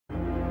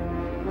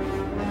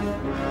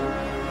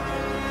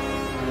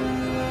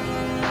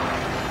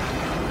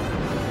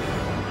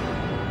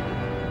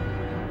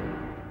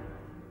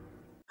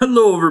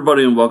Hello,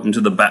 everybody, and welcome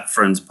to the Bat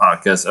Friends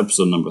podcast,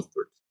 episode number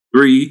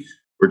 33,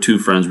 where two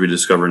friends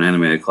rediscover an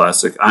animated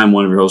classic. I'm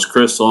one of your hosts,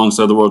 Chris,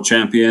 alongside the world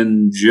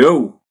champion,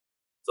 Joe.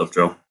 What's up,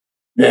 Joe?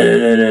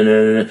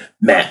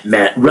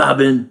 Matt,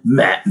 Robin.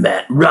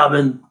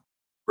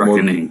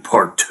 Reckoning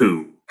Part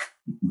 2.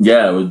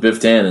 Yeah, with Biff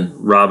Tannen.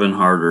 Robin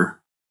Harder.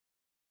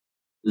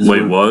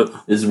 Wait,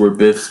 what? This is where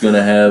Biff's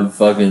gonna have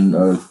fucking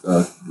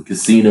a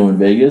casino in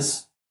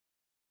Vegas.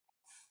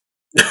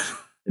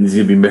 And he's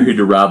gonna be married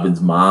to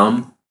Robin's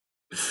mom.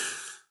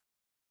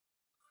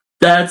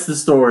 That's the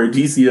story.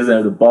 DC doesn't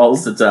have the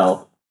balls to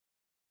tell.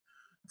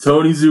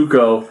 Tony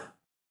Zuko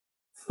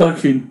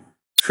fucking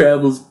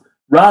travels.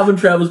 Robin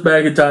travels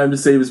back in time to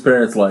save his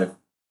parents' life.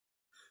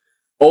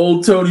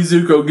 Old Tony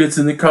Zuko gets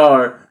in the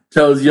car,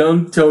 tells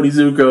young Tony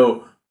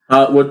Zuko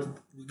what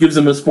gives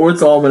him a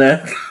sports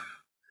almanac,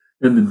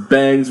 and then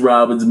bangs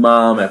Robin's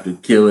mom after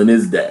killing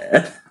his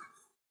dad.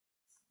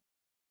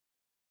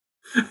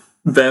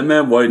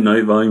 Batman White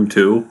Knight Volume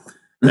 2.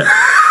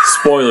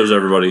 Spoilers,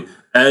 everybody.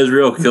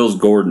 Azrael kills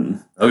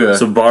Gordon. Okay.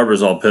 So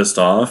Barbara's all pissed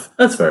off.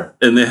 That's fair.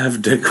 And they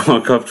have Dick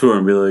walk up to her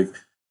and be like,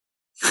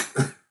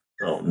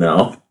 oh,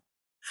 no.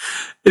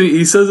 And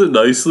he says it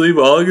nicely,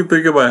 but all I can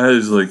think in my head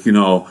is like,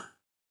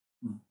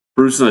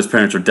 Bruce and his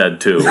parents are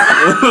dead too.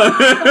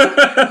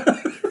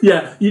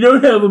 Yeah, you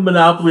don't have a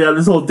monopoly on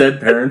this whole dead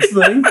parents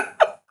thing.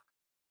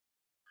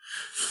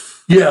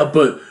 Yeah,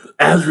 but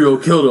Azrael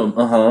killed him.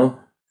 Uh-huh.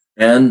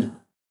 And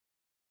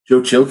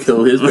Joe Chill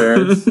killed his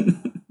parents.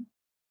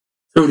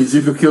 Tony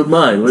Zuko killed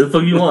mine. What the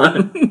fuck you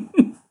want?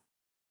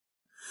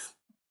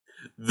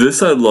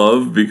 This I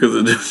love because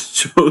it just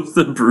shows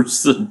that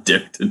Bruce is a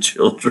dick to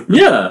children.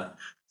 Yeah.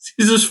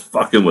 He's just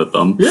fucking with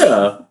them.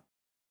 Yeah.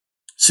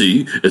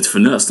 See, it's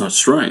finesse, not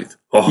strength.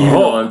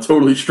 Oh, I'm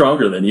totally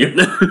stronger than you.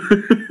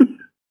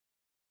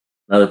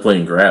 Now they're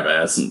playing grab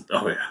ass.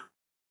 Oh, yeah.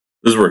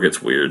 This is where it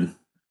gets weird.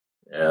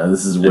 Yeah,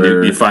 this is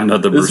where... You find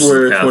out that Bruce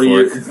is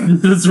Catholic.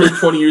 This is where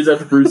 20 years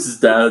after Bruce is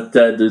dead,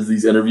 there's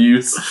these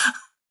interviews.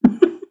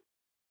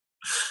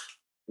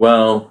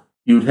 Well,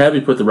 he would have me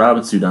put the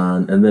Robin suit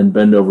on and then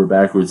bend over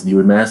backwards and he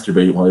would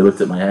masturbate while he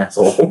looked at my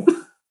asshole.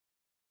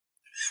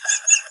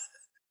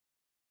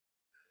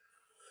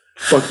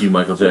 Fuck you,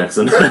 Michael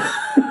Jackson.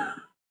 I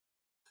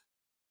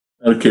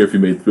don't care if you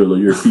made Thriller.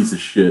 You're a piece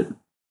of shit.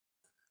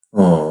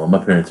 Oh,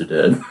 my parents are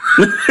dead.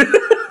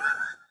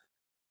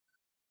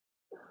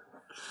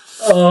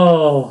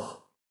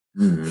 Oh.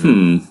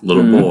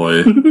 Little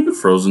boy.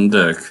 Frozen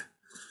dick.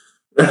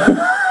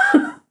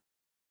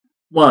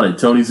 Wanted,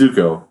 Tony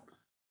Zuko.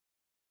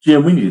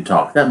 Jim, we need to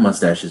talk. That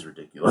mustache is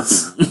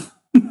ridiculous.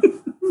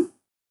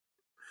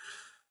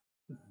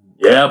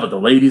 Yeah, but the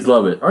ladies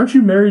love it. Aren't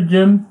you married,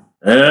 Jim?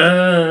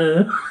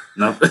 Not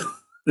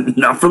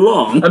for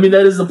long. I mean,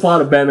 that is the plot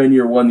of Batman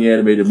Year One, the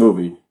animated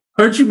movie.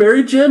 Aren't you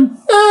married, Jim?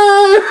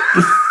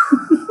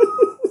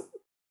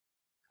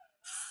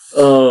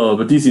 Oh,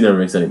 but DC never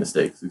makes any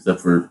mistakes,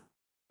 except for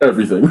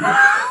everything.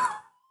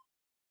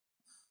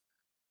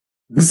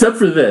 Except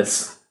for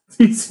this.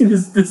 DC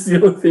is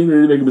the only thing they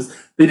didn't make a mistake.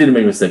 They didn't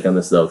make a mistake on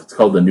this, though. It's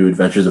called The New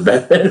Adventures of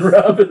Batman and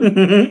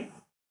Robin.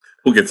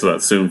 We'll get to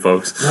that soon,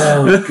 folks.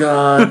 Oh,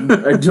 God.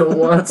 I don't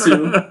want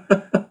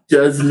to.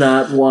 Does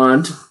not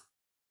want.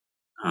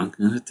 I'm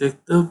gonna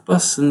take the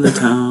bus in the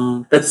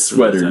town. That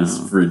sweater is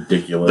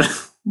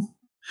ridiculous.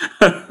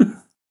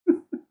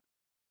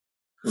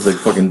 It's like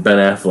fucking Ben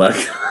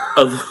Affleck.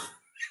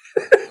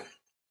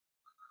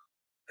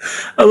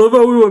 I love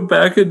how we went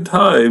back in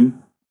time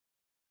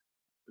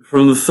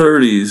from the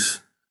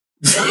 30s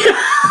to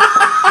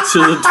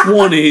the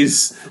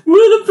 20s.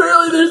 When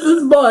apparently there's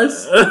this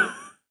bus.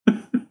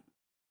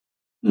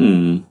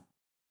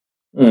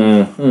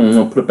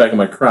 I'll put it back in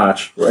my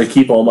crotch where I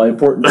keep all my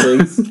important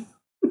things.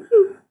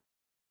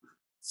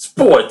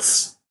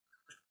 Sports.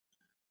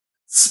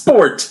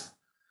 Sport.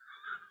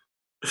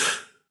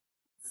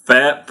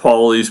 Fat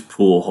Paulie's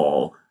Pool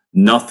Hall.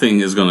 Nothing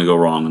is going to go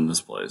wrong in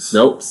this place.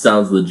 Nope,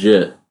 sounds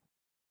legit.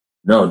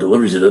 No,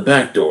 deliveries to the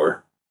back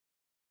door.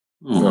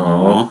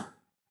 Aww.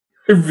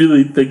 I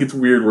really think it's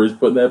weird where he's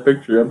putting that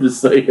picture. I'm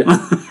just saying.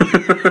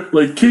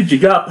 Like, kid, you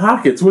got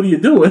pockets. What are you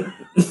doing?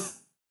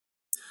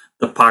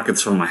 The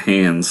pockets from my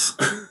hands.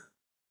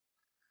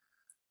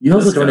 You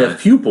also don't have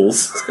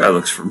pupils. This guy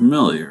looks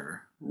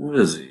familiar. Who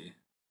is he?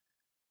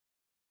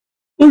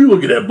 What are you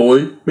looking at,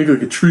 boy? Make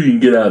like a tree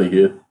and get out of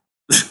here.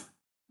 Oh,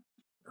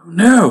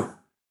 no.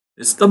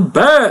 It's the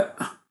Bat.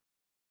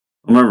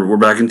 Remember, we're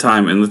back in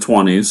time in the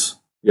 20s.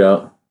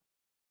 Yeah.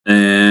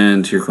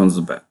 And here comes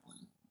the Bat.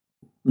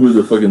 With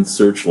a fucking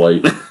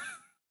searchlight.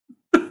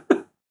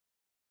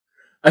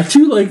 I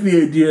do like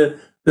the idea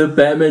that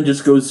Batman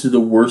just goes to the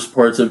worst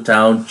parts of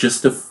town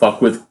just to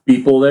fuck with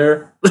people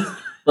there.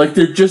 Like,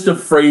 they're just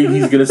afraid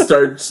he's gonna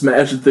start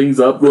smashing things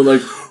up, going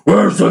like,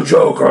 "Where's the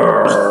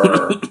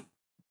Joker?"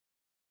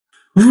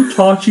 Who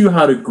taught you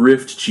how to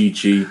grift,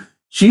 Chi-Chi?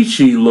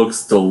 Chi-Chi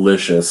looks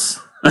delicious.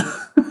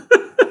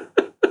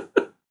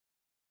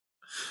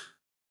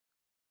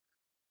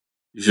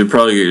 You should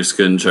probably get your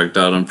skin checked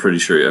out. I'm pretty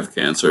sure you have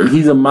cancer.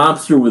 He's a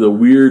mobster with a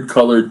weird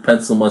colored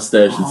pencil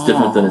mustache that's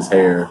different than his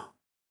hair.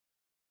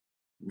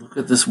 Look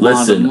at this.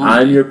 Listen,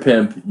 I'm your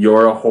pimp.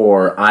 You're a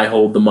whore. I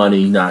hold the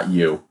money, not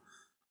you.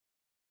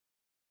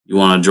 You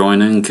want to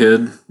join in,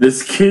 kid?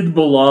 This kid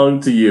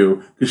belonged to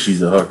you because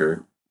she's a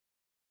hooker.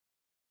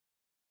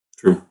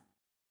 True.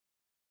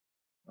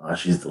 Oh,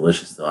 she's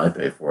delicious, though. I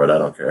pay for it. I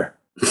don't care.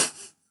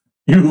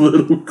 You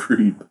little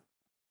creep.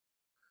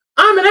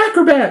 I'm an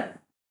acrobat.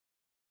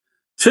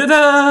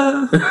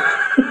 Ta-da!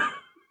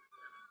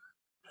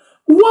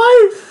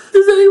 Why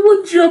does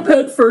anyone jump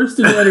head first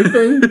into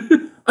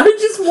anything? I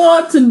just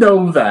want to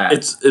know that.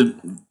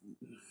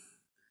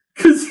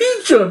 Because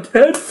he jumped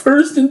head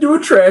first into a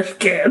trash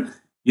can.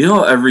 You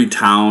know, every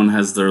town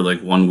has their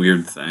like one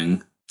weird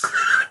thing.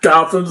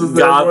 Gotham is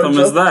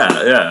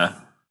that, yeah.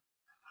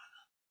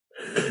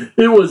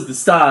 It was the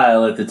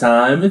style at the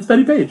time. It's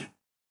Betty Page.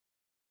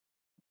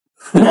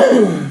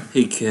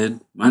 Hey kid,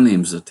 my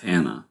name's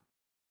Zatanna.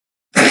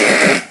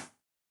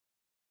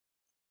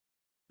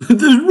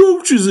 There's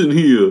roaches in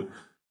here.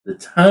 The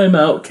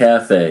Timeout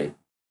Cafe.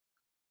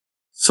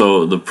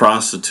 So the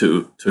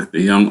prostitute took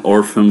the young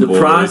orphan boy. The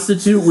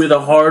prostitute with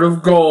a heart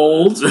of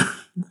gold.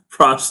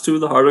 Prostitute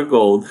with a heart of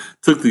gold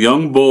took the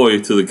young boy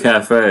to the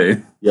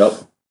cafe. Yep.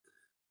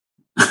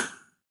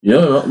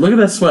 Look at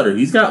that sweater.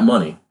 He's got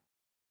money.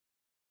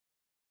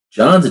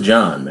 John's a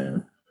John,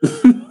 man.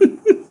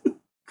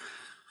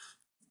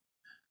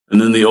 And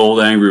then the old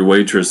angry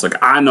waitress,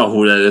 like, I know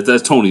who that is.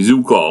 That's Tony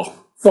Zuko.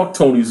 Fuck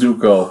Tony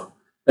Zuko.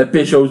 That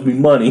bitch owes me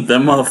money.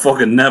 That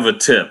motherfucker never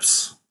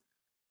tips.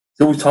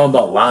 He's always talking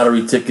about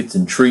lottery tickets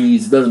and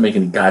trees. It doesn't make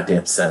any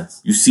goddamn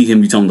sense. You see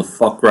him, you tell him to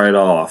fuck right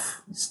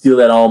off. Steal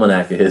that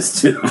almanac of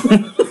his, too.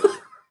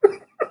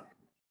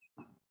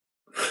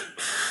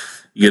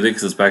 You get it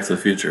because it's Back to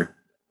the Future.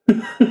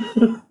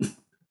 I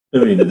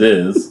mean, it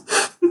is.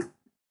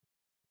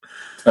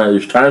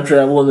 There's time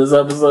travel in this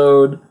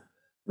episode.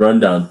 Run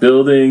down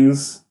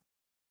buildings.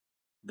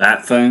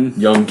 That thing.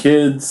 Young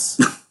kids.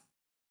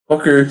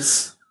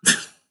 Hookers.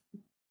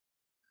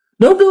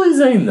 No Billy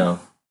Zane, though.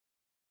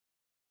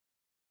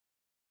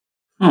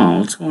 Oh,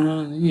 what's going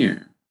on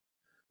here?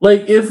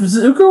 Like, if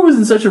Zuko was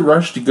in such a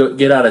rush to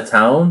get out of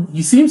town,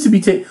 he seems to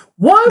be taking...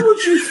 Why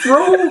would you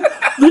throw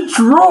the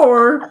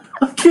drawer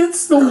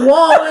against the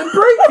wall and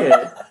break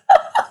it?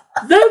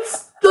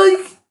 That's,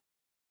 like...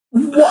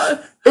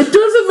 What? It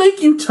doesn't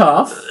make you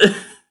tough.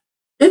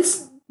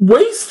 It's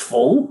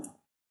wasteful.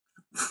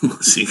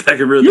 See, I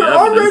can read You're the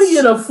evidence. already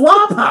in a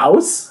flop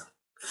house.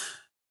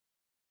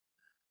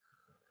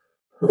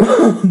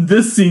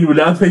 This scene would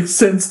not make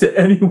sense to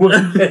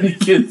anyone, any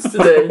kids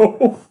today.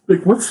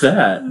 Like, what's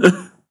that?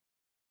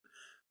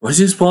 Why did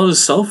he just pull out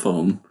his cell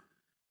phone?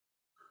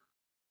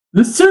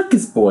 The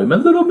circus boy, my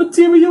little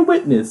material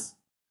witness.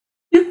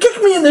 You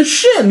kicked me in the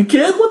shin,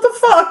 kid. What the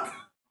fuck?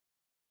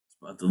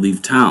 About to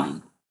leave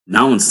town.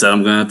 Now instead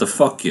I'm gonna have to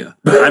fuck you.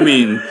 I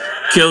mean,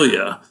 kill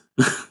you.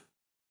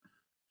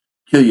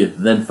 Kill you,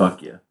 then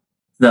fuck you.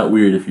 It's not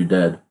weird if you're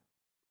dead.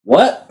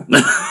 What?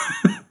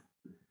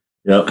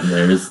 Yep,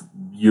 there's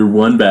your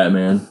one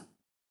Batman.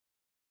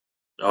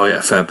 Oh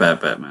yeah, Fat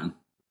Batman.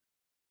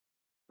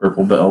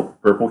 Purple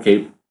belt, purple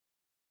cape.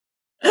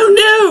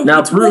 Oh no! Now,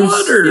 it's Bruce,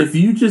 water. If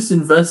you just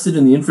invested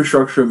in the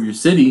infrastructure of your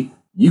city,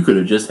 you could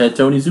have just had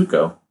Tony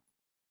Zuko.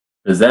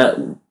 Is that...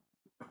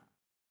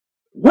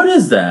 What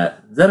is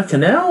that? Is that a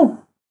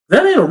canal?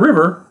 That ain't a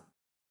river.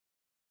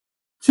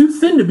 Too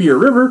thin to be a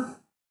river.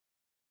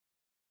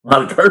 A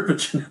lot of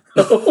garbage in it,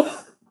 though.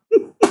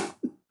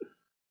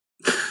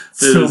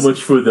 So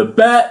much for the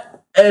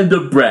bat and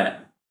the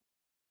brat.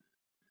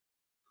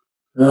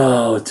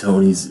 Oh,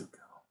 Tony Zuko.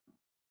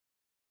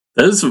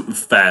 That is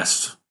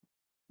fast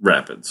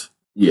rapids.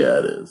 Yeah,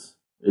 it is.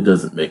 It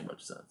doesn't make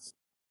much sense.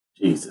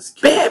 Jesus.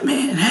 Kid.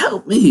 Batman,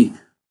 help me.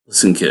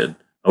 Listen, kid,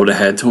 I would have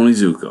had Tony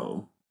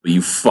Zuko, but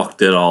you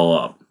fucked it all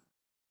up.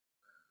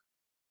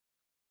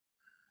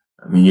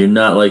 I mean, you're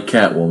not like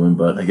Catwoman,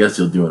 but I guess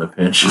you'll do in a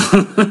pinch.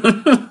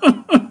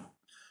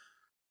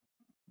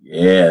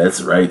 Yeah,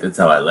 that's right. That's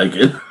how I like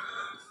it.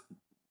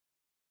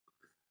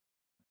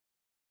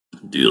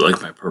 Do you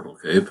like my purple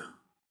cape?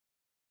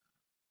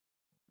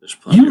 There's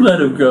plenty. You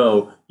let him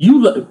go.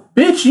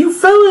 Bitch, you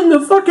fell in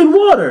the fucking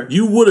water.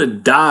 You would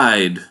have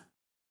died.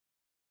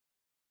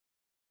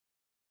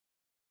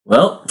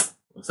 Well,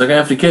 looks like I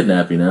have to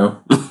kidnap you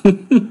now.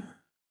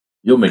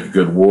 You'll make a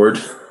good ward.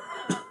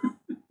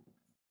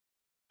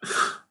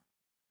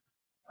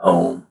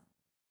 Home.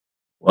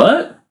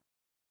 What?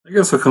 I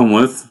guess I'll come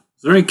with.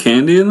 Is there any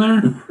candy in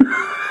there?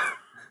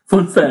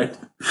 Fun fact.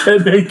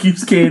 Batman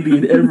keeps candy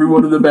in every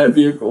one of the Bat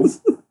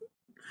vehicles.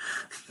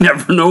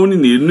 Never know when you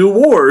need a new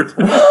ward.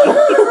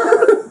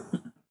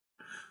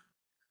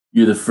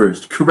 You're the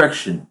first.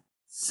 Correction.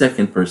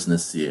 Second person to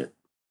see it.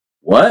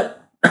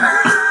 What?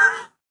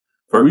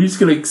 Are we just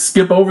going to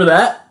skip over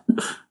that?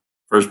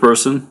 First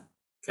person,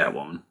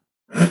 Catwoman.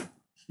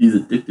 She's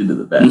addicted to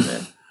the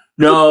Batman.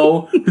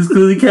 No, because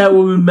clearly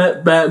Catwoman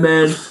met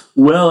Batman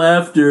well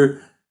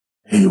after.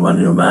 Hey, you want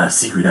to know my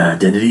secret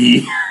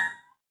identity?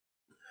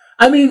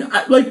 I mean,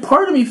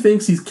 part of me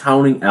thinks he's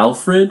counting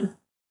Alfred,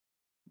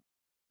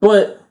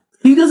 but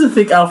he doesn't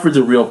think Alfred's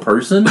a real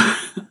person,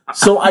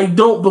 so I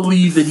don't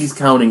believe that he's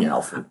counting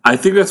Alfred. I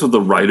think that's what the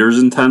writers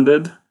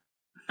intended.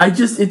 It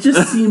just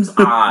seems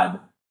odd,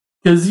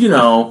 because,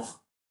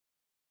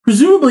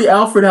 presumably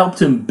Alfred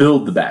helped him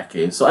build the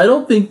Batcave, so I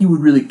don't think you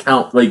would really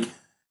count,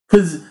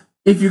 because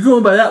if you're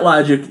going by that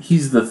logic,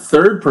 he's the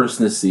third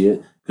person to see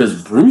it,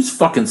 because Bruce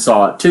fucking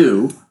saw it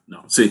too.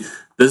 No, see,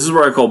 this is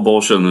where I call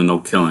bullshit on the no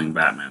killing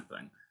Batman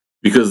thing.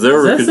 Because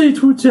there Does that say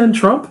 210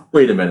 Trump?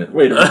 Wait a minute.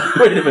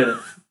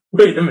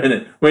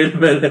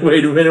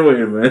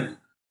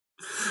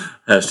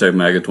 Hashtag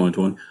MAGA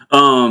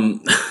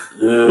 2020.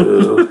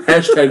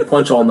 Hashtag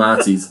punch all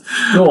Nazis.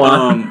 Go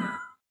on.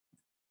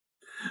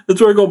 That's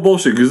where I go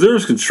bullshit, because there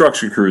was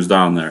construction crews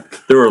down there.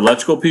 There were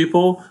electrical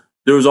people.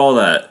 There was all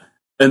that.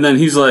 And then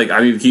he's like,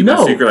 I need to keep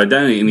my secret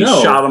identity. And he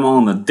shot them all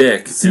in the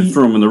dick and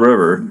threw them in the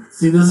river.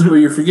 See, this is what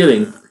you're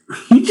forgetting.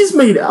 He just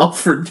made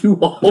Alfred do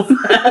all of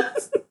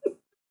that.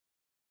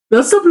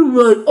 Now, some people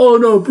are like, oh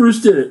no,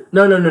 Bruce did it.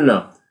 No.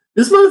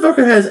 This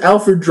motherfucker has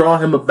Alfred draw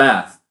him a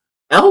bath.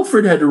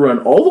 Alfred had to run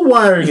all the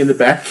wiring in the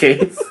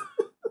Batcave.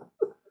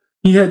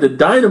 He had to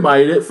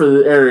dynamite it for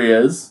the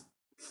areas.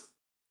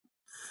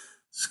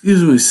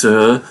 Excuse me,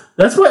 sir.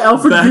 That's why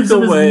Alfred gives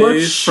him as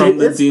much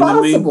shit as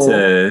possible.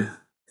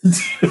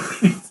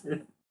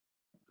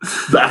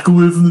 Back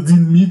away from the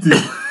dynamite.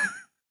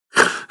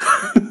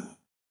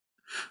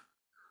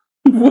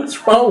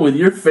 What's wrong with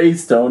your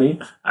face, Tony?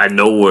 I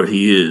know where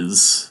he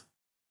is.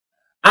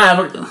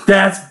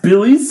 That's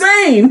Billy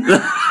Zane!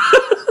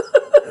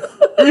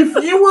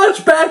 If you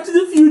watch Back to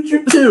the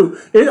Future 2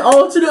 in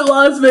alternate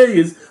Las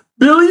Vegas,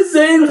 Billy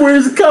Zane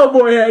wears a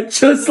cowboy hat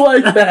just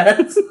like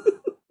that.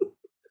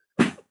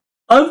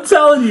 I'm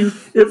telling you,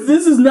 if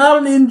this is not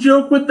an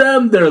in-joke with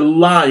them, they're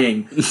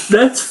lying.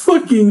 That's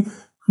fucking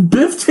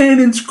Biff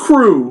Tannen's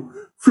crew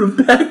from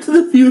Back to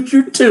the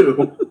Future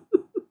 2.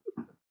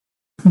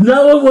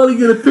 Now I want to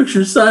get a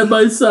picture side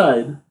by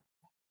side.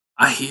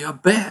 I hear a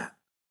bat.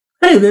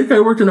 Hey, that guy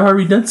worked in a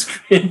Harvey Dent's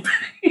campaign.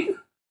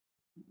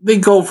 They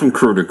go from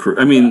crew to crew.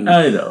 I mean,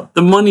 I know.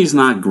 The money's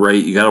not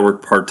great. You gotta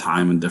work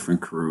part-time in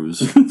different crews.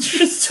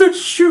 Just start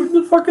shooting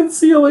the fucking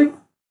ceiling.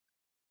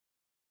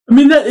 I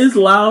mean, that is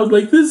loud.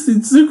 This,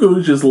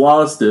 Zuko just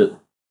lost it.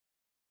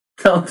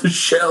 Count the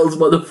shells,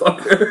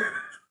 motherfucker.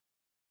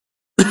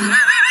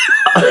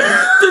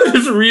 They're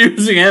just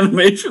reusing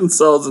animation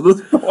cells at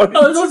this point.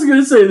 I was also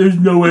gonna say, there's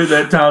no way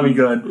that Tommy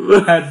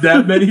gun had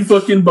that many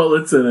fucking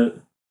bullets in it.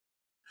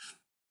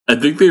 I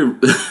think they were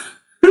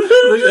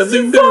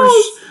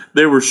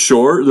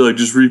short. They're like,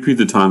 just repeat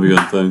the Tommy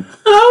gun thing.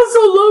 I also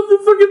love the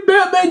fucking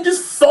Batman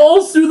just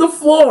falls through the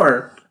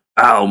floor.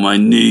 Ow, my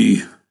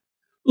knee.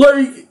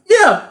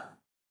 Yeah.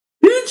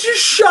 He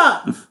just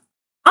shot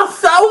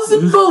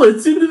 1,000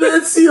 bullets into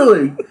that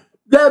ceiling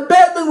that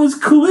Batman was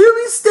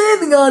clearly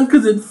standing on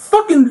because it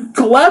fucking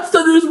collapsed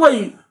under his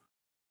weight.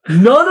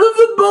 None of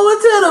the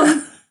bullets hit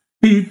him.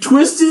 He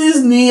twisted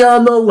his knee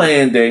on the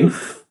landing.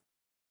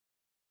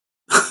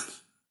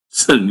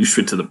 Sending you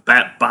straight to the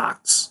bat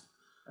box.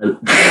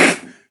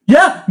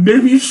 Yeah,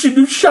 maybe you should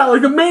have shot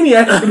like a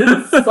maniac into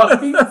the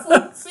fucking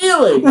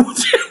ceiling.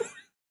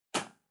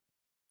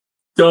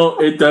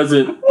 It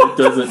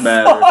doesn't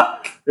matter.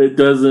 Fuck? It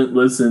doesn't,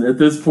 listen, at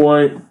this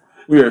point,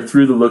 we are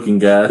through the looking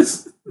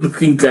gas.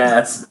 Looking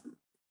gas.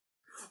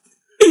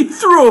 He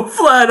threw a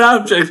flat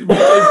object and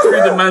became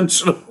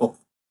three-dimensional.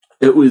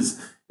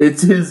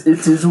 It's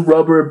his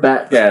rubber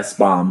bat gas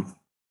bomb.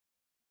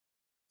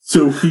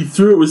 So he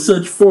threw it with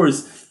such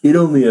force, it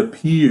only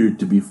appeared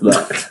to be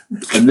flat.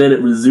 And then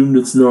it resumed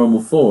its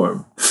normal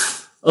form.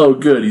 Oh,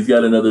 good, he's got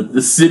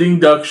the sitting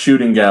duck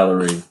shooting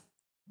gallery.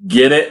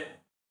 Get it?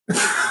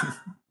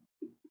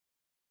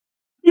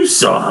 You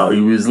saw how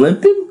he was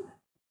limping?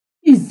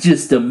 He's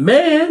just a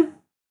man.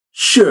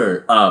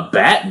 Sure, a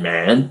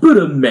Batman, but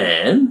a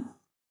man.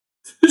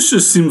 This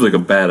just seems like a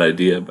bad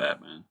idea,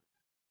 Batman.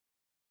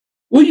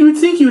 Well, you would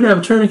think he would have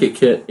a tourniquet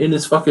kit in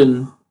his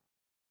fucking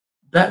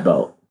bat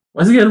belt.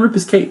 Why's he gonna rip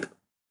his cape?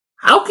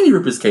 How can he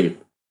rip his cape?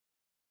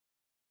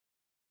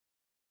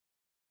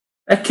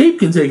 That cape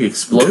can take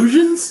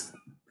explosions?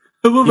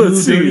 I love that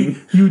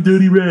scene. You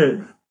dirty rat.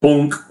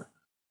 Bonk.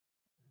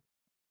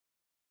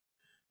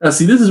 Now,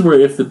 see, this is where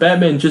if the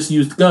Batman just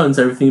used guns,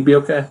 everything would be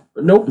okay.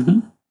 But nope. Mm-hmm.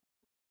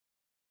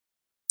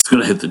 It's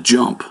gonna hit the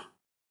jump.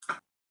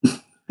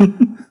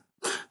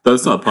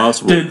 That's not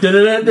possible.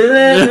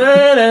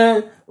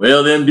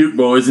 Well, them Duke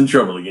boys in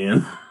trouble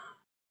again.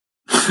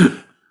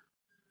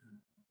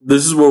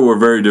 This is where we're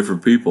very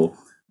different people.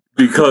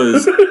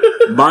 Because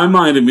my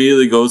mind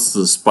immediately goes to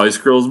the Spice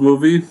Girls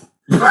movie.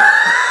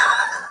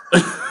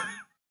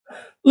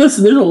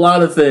 Listen, there's a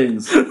lot of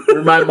things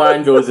where my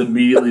mind goes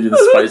immediately to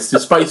the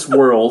Spice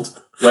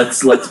World.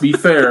 Let's be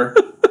fair.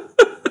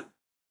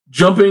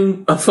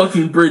 Jumping a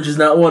fucking bridge is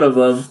not one of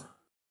them.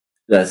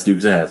 That's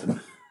Dukes of Hazzard.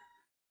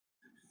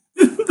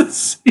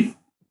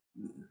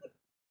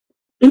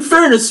 In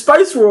fairness,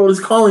 Spice World is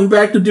calling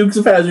back to Dukes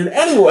of Hazzard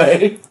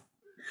anyway.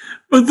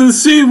 But the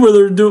scene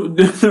where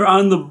they're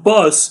on the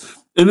bus,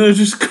 and then it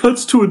just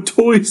cuts to a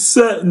toy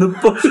set, and the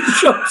bus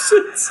jumps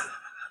in.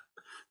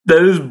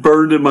 That is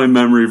burned in my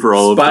memory for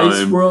all of time.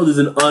 Spice World is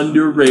an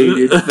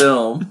underrated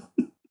film.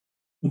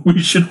 We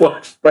should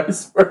watch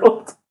Spice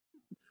World.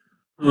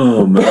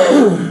 Oh,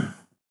 man.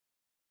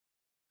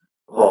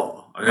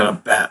 Oh, I got a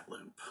bat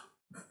limp.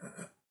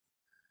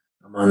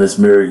 I'm on this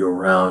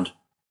merry-go-round.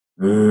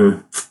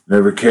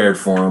 Never cared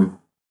for them,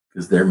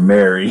 because they're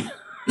merry.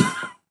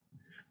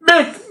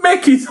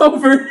 Mickey's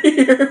over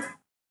here.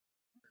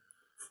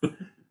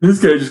 This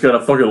guy just got a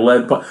fucking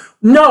lead pipe.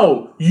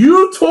 No,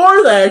 you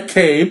tore that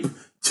cape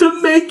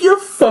to make your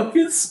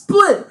fucking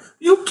split.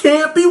 You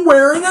can't be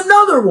wearing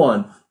another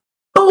one.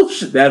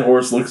 Bullshit. That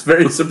horse looks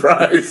very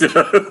surprised.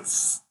 I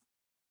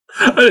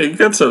didn't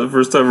catch that the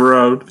first time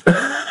around.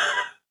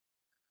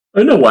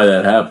 I know why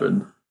that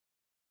happened.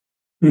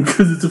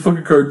 Because it's a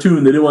fucking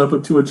cartoon. They didn't want to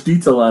put too much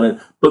detail on it.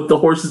 But the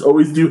horses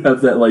always do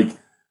have that, like,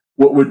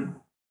 what would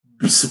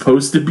be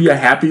supposed to be a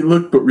happy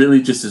look, but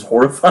really just is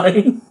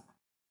horrifying.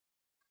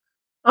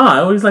 I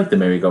always like the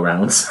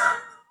merry-go-rounds.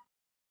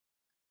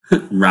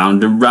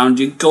 Round and round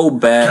you go,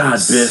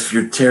 Babs. God, Biff,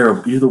 you're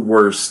terrible. You're the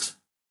worst.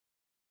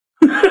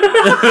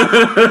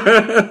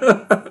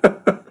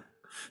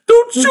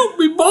 Don't shoot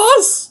me,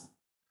 boss!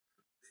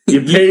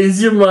 You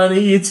pays your money,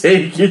 you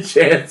take your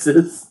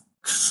chances.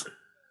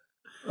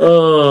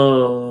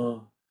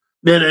 Oh.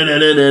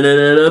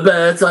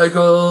 Bad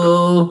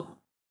cycle.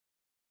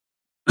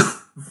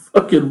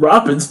 Fucking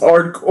Robin's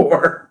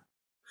hardcore.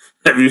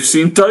 Have you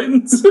seen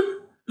Titans?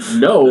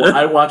 No,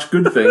 I watch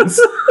Good Things.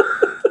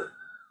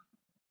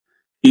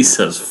 He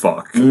says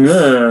fuck.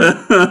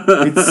 Yeah.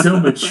 It's so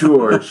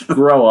mature.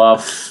 Grow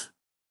up.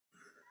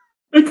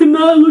 I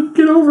cannot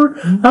get over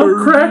how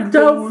cracked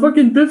out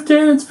fucking Biff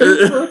Tannen's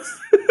face looks.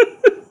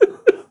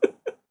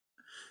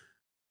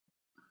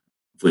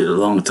 Waited a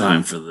long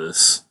time for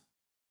this.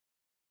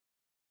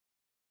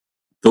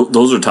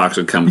 Those are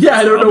toxic chemicals. Yeah,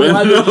 I don't know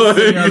why they're just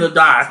sitting on the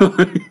dock.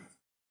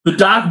 The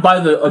dock by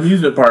the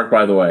amusement park,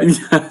 by the way.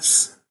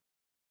 Yes.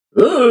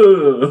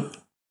 Ugh.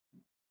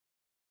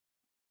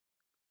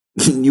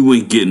 You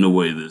ain't getting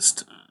away this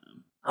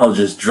time. I'll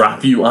just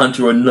drop you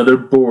onto another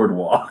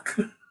boardwalk.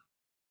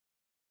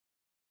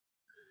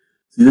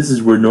 See, this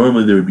is where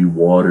normally there would be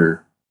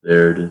water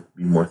there to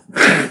be more...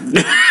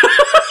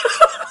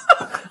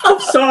 I'm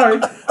sorry.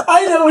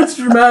 I know it's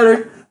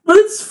dramatic, but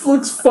it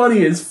looks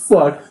funny as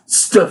fuck.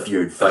 Stuff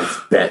your advice,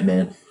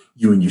 Batman.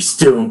 You and your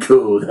stone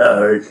cold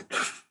heart.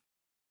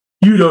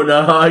 You don't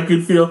know how I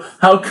could feel.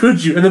 How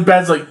could you? And then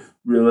Bat's like,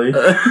 really?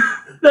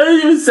 Not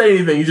even say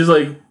anything. He's just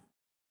like,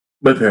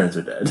 my parents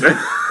are dead. My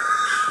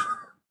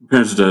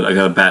parents are dead. I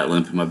got a bat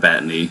limp in my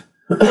bat knee.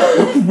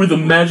 With a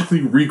magically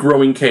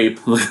regrowing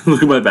cape. Look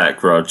at my back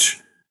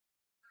crotch.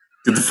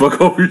 Get the fuck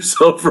over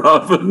yourself,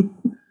 Robin.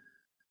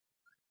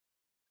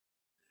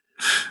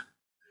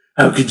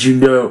 How could you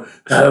know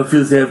how it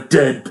feels to have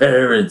dead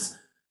parents?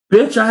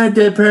 Bitch, I had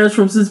dead parents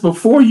from since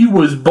before you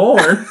was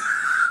born.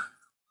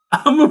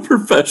 I'm a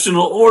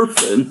professional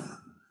orphan.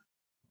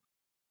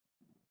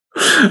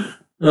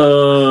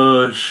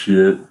 Oh,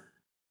 shit.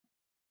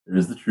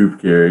 There's the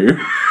troop carrier.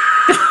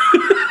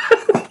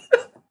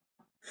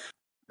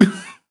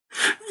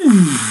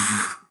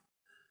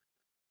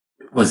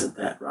 It wasn't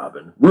that,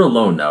 Robin. We're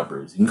alone now,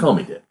 Bruce. You can call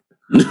me Dick.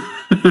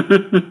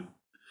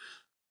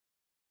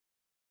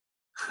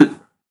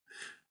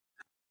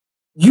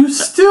 You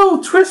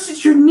still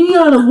twisted your knee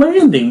on a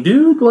landing,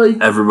 dude. Like,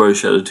 everybody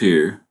shed a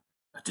tear.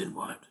 I didn't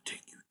want him to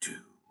take you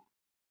too.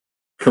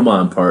 Come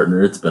on,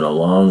 partner. It's been a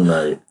long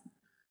night.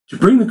 Did you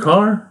bring the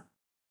car?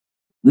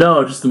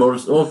 No, just the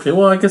motorcycle. Okay,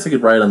 well, I guess I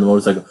could ride on the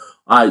motorcycle.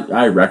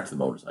 I wrecked the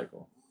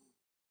motorcycle.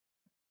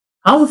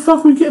 How the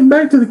fuck are we getting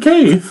back to the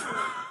cave?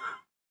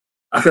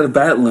 I got a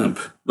bat limp.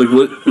 Like,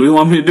 what do you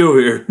want me to do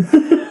here?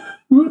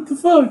 What the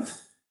fuck?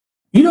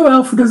 You know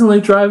Alfred doesn't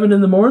like driving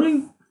in the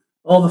morning?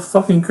 All the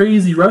fucking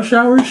crazy rush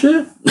hour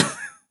shit? I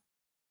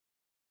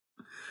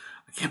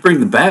can't bring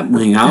the bat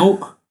wing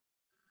out.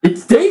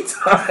 It's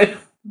daytime.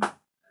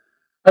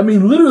 I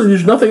mean, literally,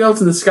 there's nothing else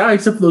in the sky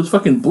except for those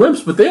fucking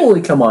blimps, but they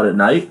only come out at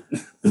night.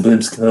 The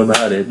blimps come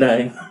out at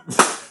night.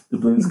 The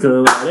blimps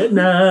come out at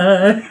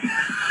night.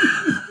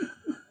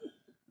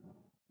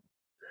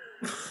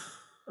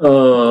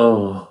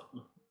 Oh.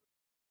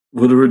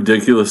 What a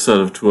ridiculous set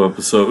of 2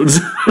 episodes.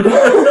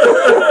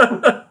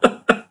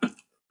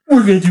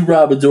 We're going to do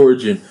Robin's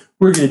origin.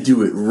 We're going to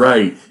do it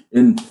right.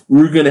 And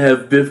we're going to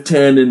have Biff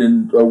Tannen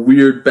and a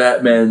weird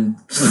Batman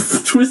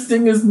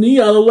twisting his knee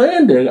on a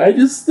landing.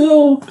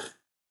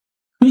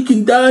 He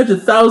can dodge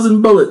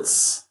 1,000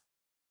 bullets,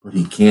 but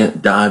he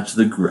can't dodge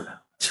the ground.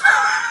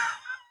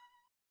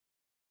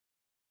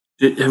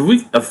 Have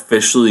we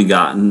officially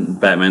gotten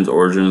Batman's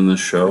origin in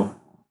this show?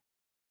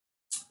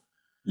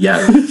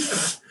 Yeah.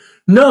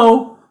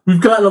 No,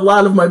 we've gotten a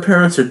lot of my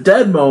parents are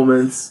dead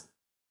moments.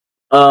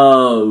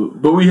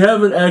 But we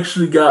haven't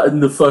actually gotten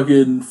the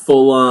fucking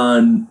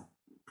full-on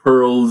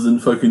pearls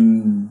and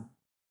fucking...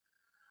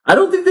 I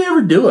don't think they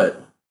ever do it.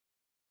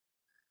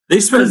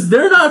 Because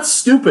they're not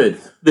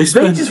stupid. They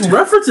just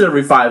reference it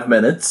every 5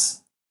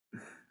 minutes.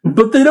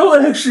 But they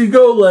don't actually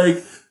go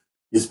like,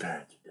 his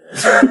parents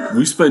are dead.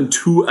 We spend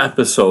 2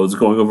 episodes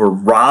going over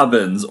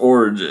Robin's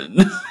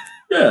origin.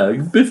 Yeah,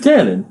 Biff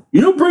Tannen.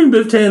 You don't bring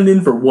Biff Tannen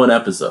in for 1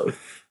 episode.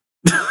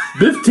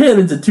 Biff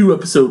Tannen's a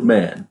 2-episode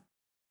man.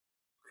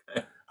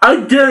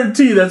 I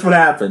guarantee that's what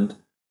happened.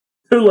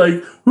 They're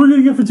like, who are we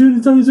going to get for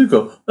Tony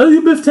Zuko? Let's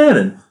get Biff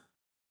Tannen.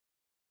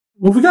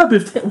 Well, if we got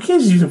Biff Tannen, we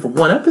can't just use him for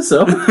 1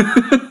 episode.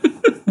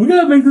 We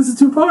got to make this a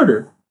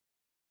 2-parter.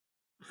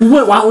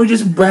 Why don't we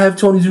just have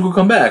Tony Zuko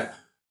come back?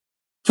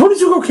 Tony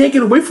Zuko can't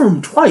get away from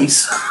him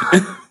twice.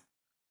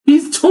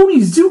 He's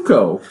Tony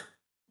Zuko.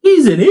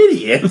 He's an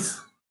idiot.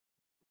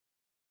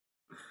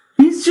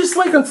 He's just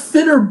like a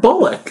thinner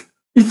Bullock.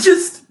 It's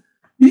just,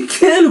 you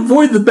can't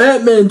avoid the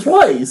Batman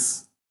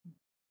twice.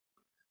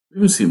 We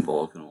haven't seen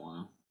Bullock in a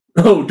while.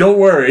 Oh, don't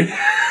worry.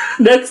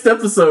 Next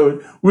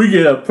episode, we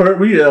get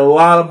a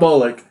lot of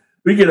Bullock.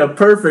 We get a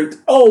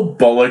perfect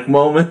Bullock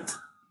moment.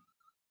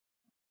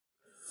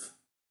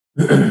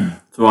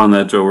 So on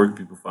that, Joe, where can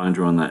people find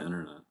you on that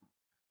internet?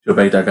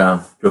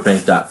 JoePank.com.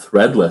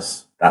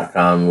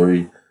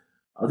 JoePank.threadless.com.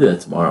 I'll do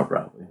that tomorrow,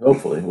 probably.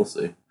 Hopefully, we'll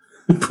see.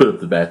 Put up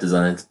the bat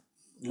designs.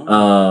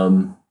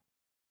 Joe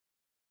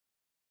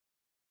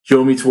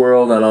Meets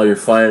World on all your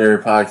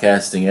finer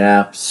podcasting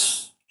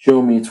apps.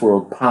 Joe Meets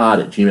World Pod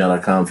at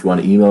gmail.com if you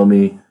want to email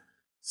me.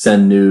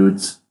 Send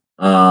nudes.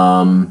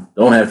 Don't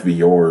have to be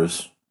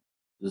yours.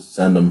 Just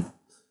send them.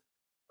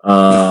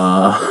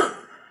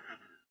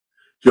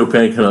 Joe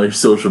Pank on all your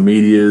social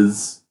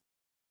medias.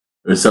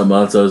 There's something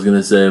else I was going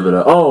to say, but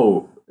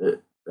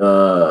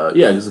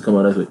yeah, this will come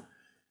out next week.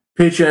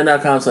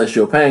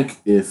 Patreon.com/Joe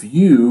Pank. This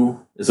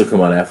will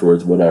come out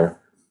afterwards, whatever.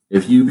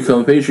 If you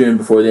become a Patreon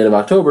before the end of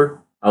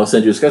October, I'll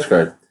send you a sketch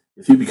card.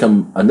 If you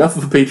become enough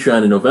of a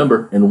Patreon in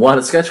November and want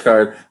a sketch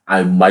card,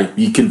 I might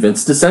be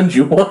convinced to send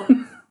you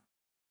one.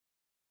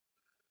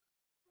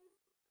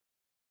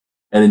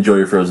 And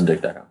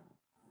enjoyyourfrozendick.com.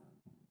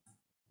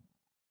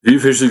 Have you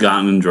officially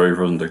gotten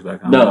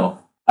enjoyyourfrozendick.com? No.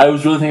 I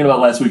was really thinking about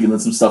last week, and then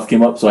some stuff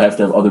came up, so I have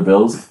to have other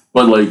bills.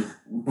 But, like,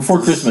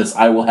 before Christmas,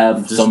 I will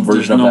have some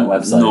version of that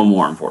website. No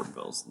more important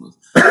bills than this.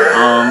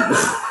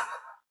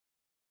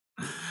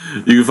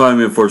 You can find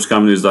me at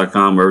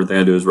forcecomedynews.com, where everything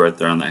I do is right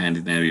there on that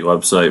handy-dandy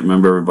website.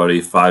 Remember, everybody,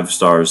 5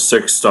 stars,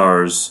 6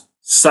 stars,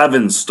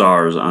 7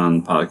 stars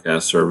on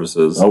podcast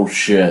services. Oh,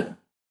 shit.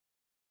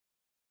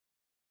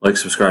 Like,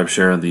 subscribe,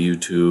 share on the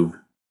YouTube,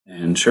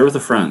 and share with a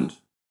friend,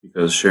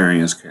 because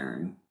sharing is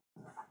caring.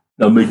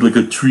 Now make like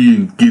a tree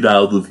and get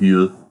out of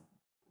here.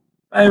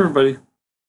 Bye, everybody.